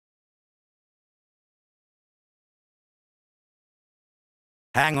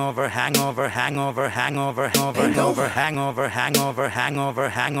Hangover, hangover, hangover, hangover, hangover, hangover, hangover, hangover,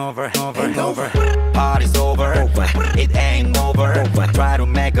 hangover, hangover. Party's over, it ain't over. Try to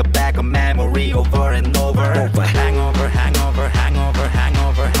make a back a memory over and over. Hangover, hangover, hangover,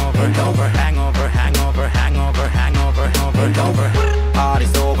 hangover, hangover, hangover, hangover, hangover, hangover, hangover.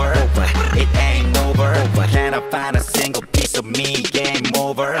 Party's over, it ain't over. Can I find a single piece of me? Game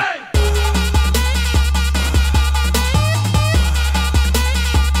over.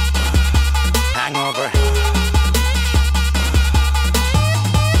 Hangover.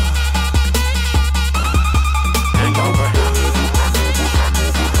 Hangover.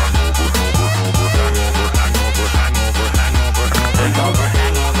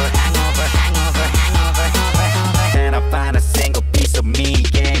 Can I find a single piece of me?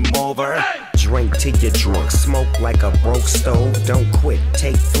 Game over. Drink till you're drunk, smoke like a broke stove. Don't quit,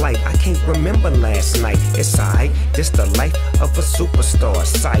 take flight. I can't remember last night. It's alright, this the life of a superstar.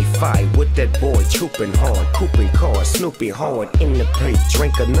 Sci-fi with that boy trooping hard, cooping cars, snooping hard in the paint.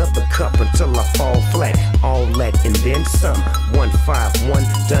 Drink another cup until I fall flat. All that and then some. 151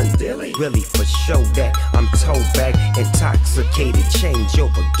 done dilly. Really for show that I'm toe back, intoxicated. Change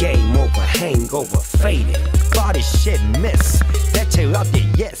over, game over, hangover, faded. Body shit miss 대체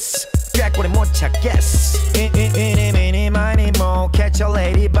어디 yes 꾀꼬리 못 찾겠어 이니 많이 뭐 catch a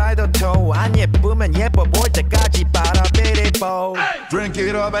lady by the toe 안 예쁘면 예뻐 보일 때까지 빨아들이고 Drink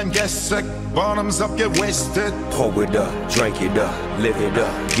it up and get sick, bottoms up, get wasted. Pour it up, drink it up, live it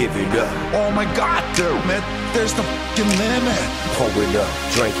up, give it up. Oh my god, damn it, there's no fucking limit. Pour it up,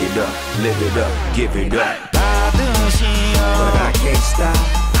 drink it up, live it up, give it up. 받으시오 But I can't stop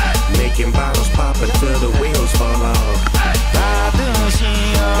making bottles pop until the wheels fall off.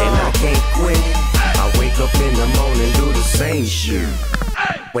 받으시오 And I can't quit. I wake up in the morning, do the same shit.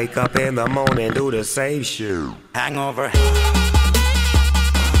 Wake up in the morning, do the same shit. Hangover.